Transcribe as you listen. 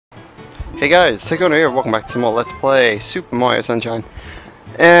Hey guys, TehCrono here, welcome back to some more Let's Play Super Mario Sunshine.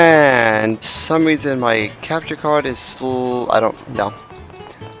 And some reason my capture card is still, I don't know.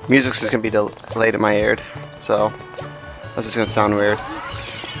 Music's just gonna be delayed in my ear, so that's just gonna sound weird.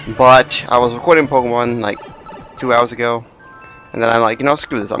 But I was recording Pokemon like 2 hours ago, and then I'm like, you know,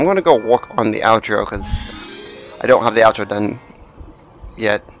 screw this. I'm gonna go work on the outro because I don't have the outro done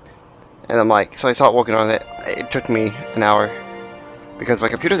yet. And I'm like, so I started working on it. It took me an hour because my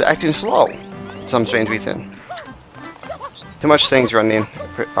computer's acting slow for some strange reason. Too much things running,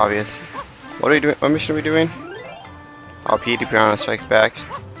 obvious. What are we doing? What mission are we doing? Oh, Petey Piranha strikes back.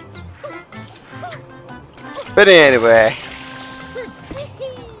 But anyway,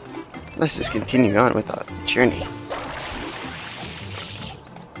 let's just continue on with our journey.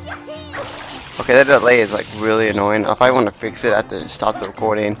 Okay, that delay is like really annoying. If I want to fix it, I have to stop the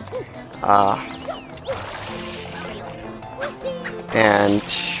recording. And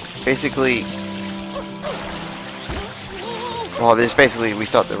basically, well, this basically we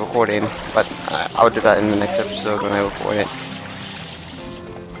start the recording, but I'll do that in the next episode when I record it.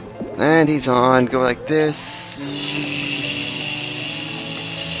 And he's on. Go like this.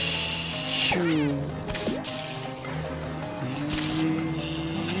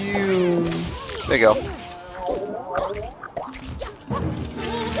 There you go.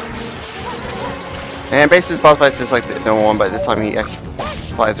 And basically, this boss fight's just like the normal one, but this time he actually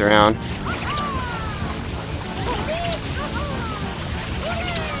flies around.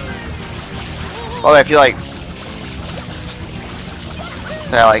 Oh, I feel like,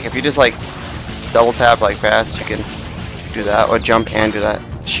 yeah, like if you just like double tap like fast, you can do that, or jump and do that,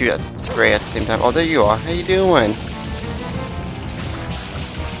 shoot at spray at the same time. Oh, there you are. How you doing?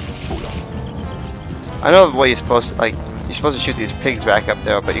 I know what you're supposed to like. You're supposed to shoot these pigs back up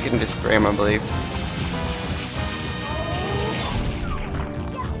there, but you can just spray them, I believe.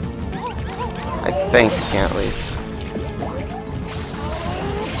 I think you can at least.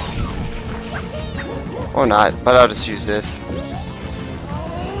 Or not, but I'll just use this.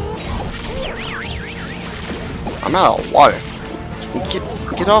 I'm out of water.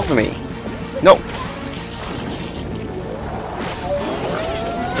 Get off of me. No.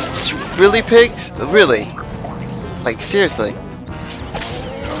 Really, pigs? Really? Like, seriously?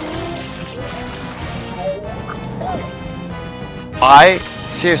 I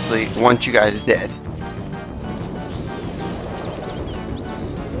seriously want you guys dead.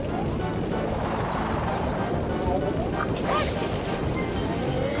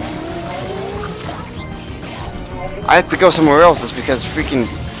 I have to go somewhere else just because freaking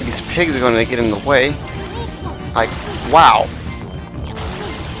these pigs are going to get in the way. Like, wow.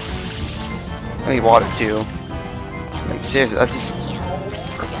 I need water too. Like, seriously, that just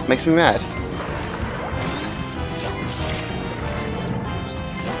makes me mad.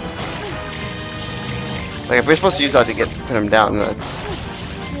 Like, if we're supposed to use that to pin him down, that's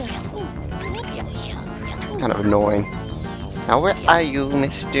kind of annoying. Now, where are you,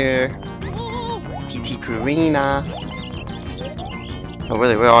 Mr. Petey Piranha? Oh,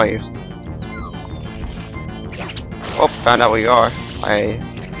 really, where are you? Oh, found out where you are. By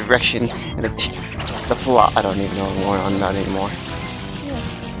direction and the flaw. I don't even know what's going on about anymore.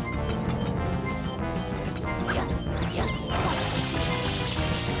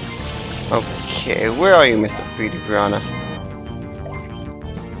 Okay, where are you, Mr. Petey Piranha?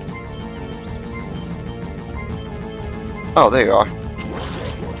 Oh, there you are.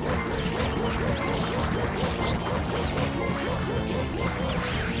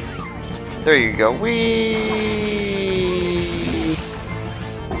 There you go. Whee!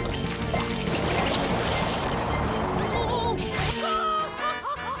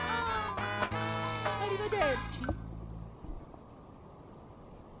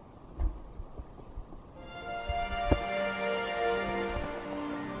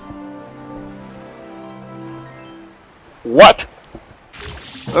 What?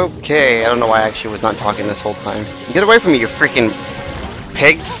 Okay, I don't know why I actually was not talking this whole time. Get away from me, you freaking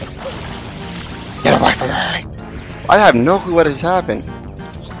pigs! Get away from me! I have no clue what has happened.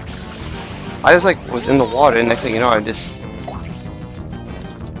 I just like was in the water, and next thing you know, I just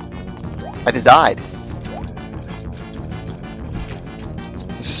died.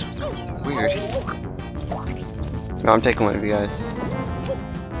 This is weird. No, I'm taking one of you guys.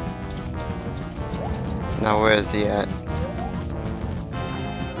 Now where is he at?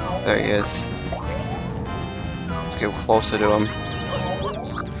 There he is. Let's get closer to him.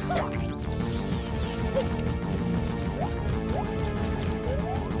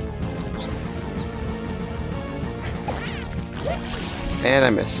 And I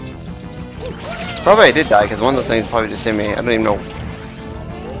missed. Probably I did die because one of those things probably just hit me. I don't even know.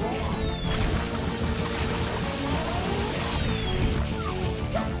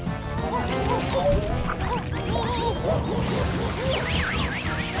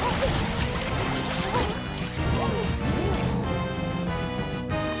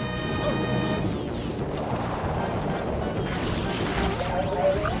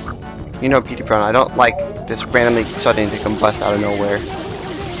 You know, Petey Piranha, I don't like this randomly starting to combust out of nowhere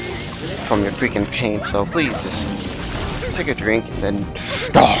from your freaking paint, so please just take a drink and then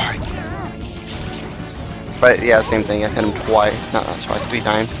die. But yeah, same thing. I hit him twice. Not twice, 3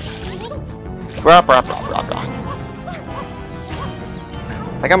 times. Blah, blah, blah, blah, blah.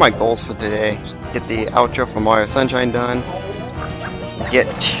 I got my goals for today. Get the outro for Mario Sunshine done. Get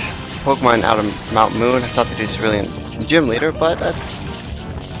Pokemon out of Mount Moon. I thought to do Cerulean Gym later, but that's...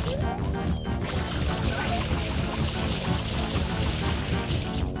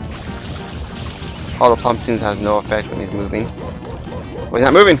 All the pumpkins has no effect when he's moving. Well, he's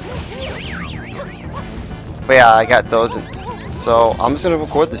not moving! But yeah, I got those. So I'm just gonna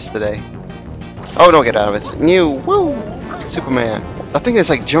record this today. Oh, don't get out of it. New! Woo! Superman. I think it's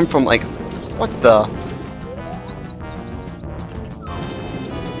like jump from like... What the?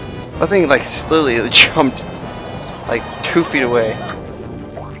 I think like literally jumped like 2 feet away.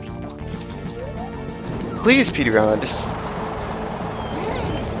 Please, Petey Piranha, just...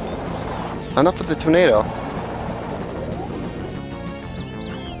 Enough with the tornado.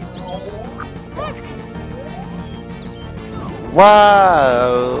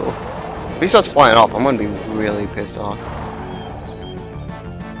 Wow! If he starts flying off, I'm gonna be really pissed off.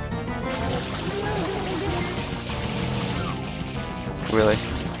 Really?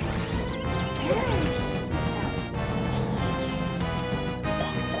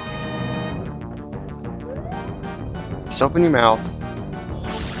 Just open your mouth.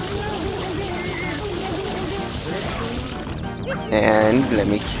 And let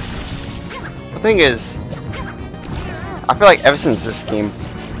me... The thing is, I feel like ever since this game,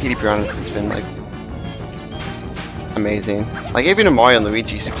 Petey Piranha has been like amazing. Like even in Mario and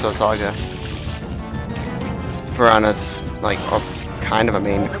Luigi Superstar Saga, Piranha's like kind of a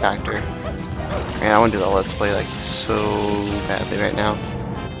main factor. Man, I want to do the Let's Play like so badly right now.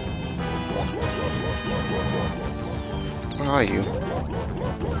 Where are you?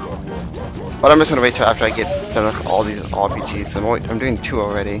 But I'm just gonna wait till after I get done with all these RPGs. I'm doing 2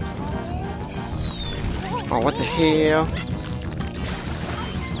 already. Oh, what the hell?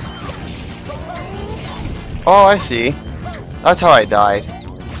 Oh, I see. That's how I died.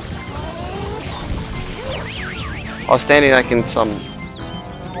 I was standing like in some...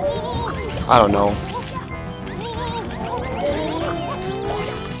 I don't know.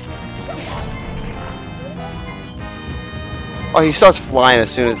 Oh, he starts flying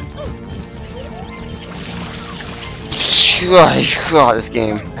as soon as... God, this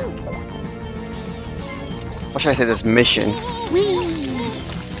game. What should I say, this mission?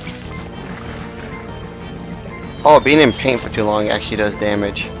 Oh, being in paint for too long actually does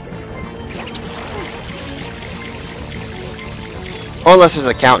damage. Or unless there's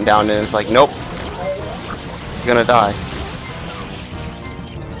a countdown and it's like, nope. You're gonna die.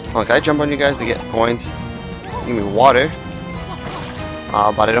 Oh, can I jump on you guys to get coins? Give me water.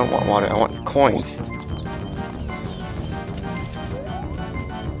 But I don't want water, I want coins.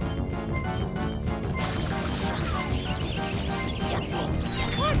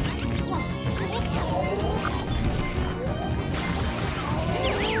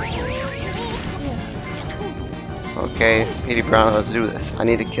 Okay, Petey Piranha, let's do this. I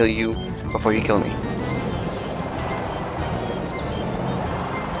need to kill you before you kill me.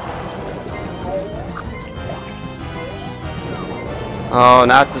 Oh,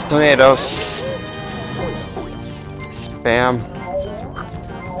 not this tornado. Spam.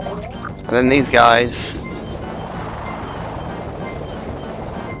 And then these guys.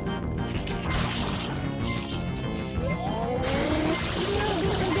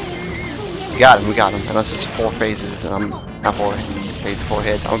 We got him. Unless it's 4 phases, and I'm not 4 phases, 4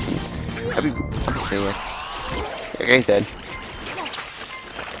 hits. I'll be silly. Okay, he's dead.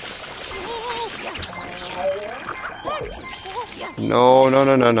 No.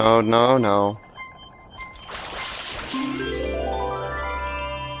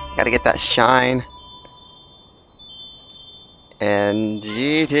 Gotta get that shine. And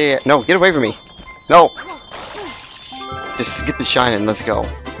GT. No, get away from me. No. Just get the shine and let's go.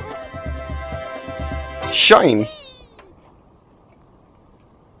 Shine!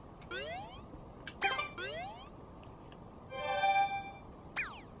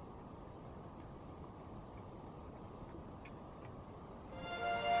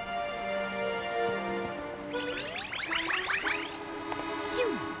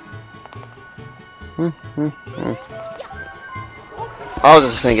 I was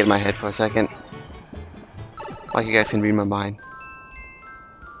just thinking in my head for a second. Like you guys can read my mind.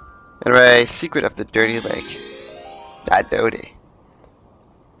 Anyway, secret of the dirty lake. That dirty.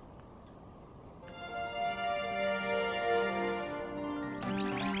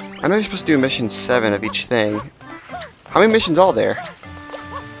 I know you're supposed to do mission 7 of each thing. How many missions are there?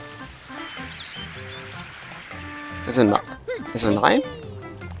 There's a 9?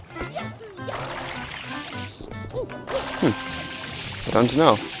 I don't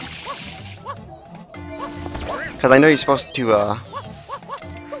know. Because I know you're supposed to,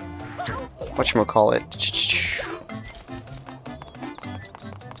 whatchamacallit.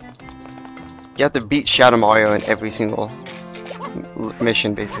 You have to beat Shadow Mario in every single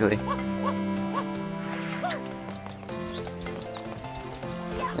mission, basically.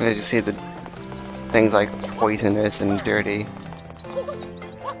 And as you see, the things like poisonous and dirty.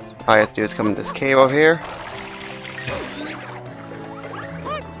 All you have to do is come in this cave over here.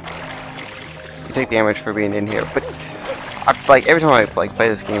 You take damage for being in here, but like every time I play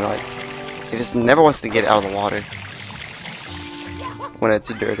this game, like it just never wants to get out of the water when it's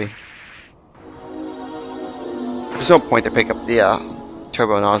dirty. There's no point to pick up the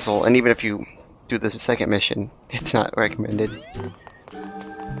turbo nozzle, and even if you do the second mission, it's not recommended.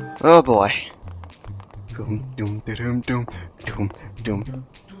 Oh boy. Doom, doom, doom, doom, doom, doom.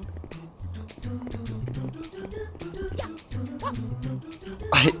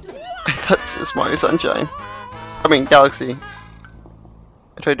 I thought this was Mario Sunshine. I mean Galaxy.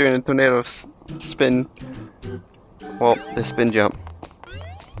 I tried doing a tornado spin. Well, the spin jump.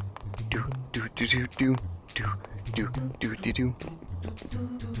 Do do do do do do do do do do.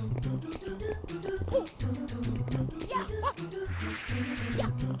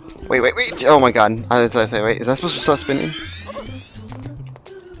 Wait! Oh my god! That's what I say. Wait, is that supposed to start spinning?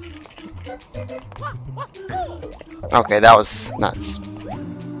 Okay, that was nuts.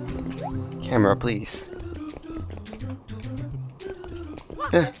 Camera, please.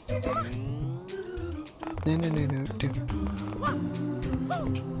 Yeah.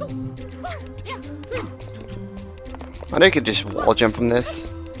 I know you could just wall jump from this.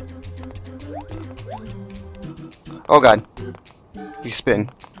 Oh god. You spin.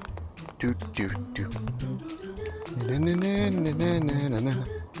 Do do do. Na, na, na, na, na, na, na, na.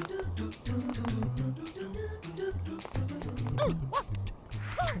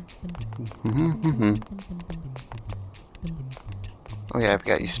 Oh yeah, I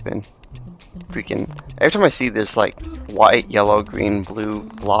forgot you spin. Freaking every time I see this like white, yellow, green, blue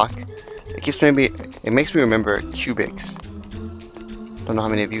block, it makes me remember Cubics. Don't know how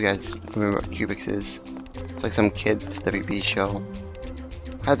many of you guys remember what Cubics is. It's like some kids WB show.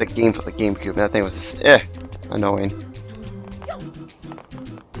 I had the game for the GameCube, and that thing was just, annoying.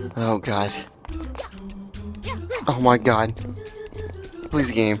 Oh god. Oh my god.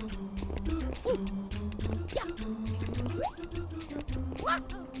 Please game.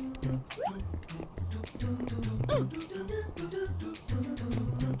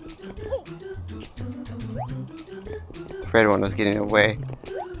 Red one was getting away.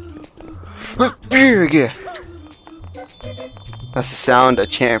 That's the sound a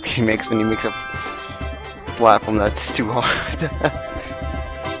champion makes when he makes a platform that's too hard.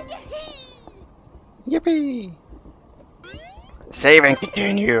 Yippee! Save and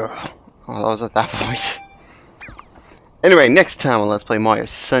continue! Oh, that was that voice. Anyway, next time on Let's Play Mario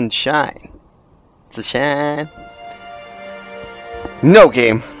Sunshine. Sunshine. No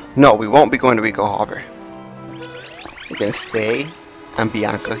game! No, we won't be going to Rico Harbor. We're gonna stay on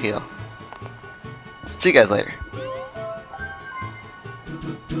Bianco Hill. See you guys later.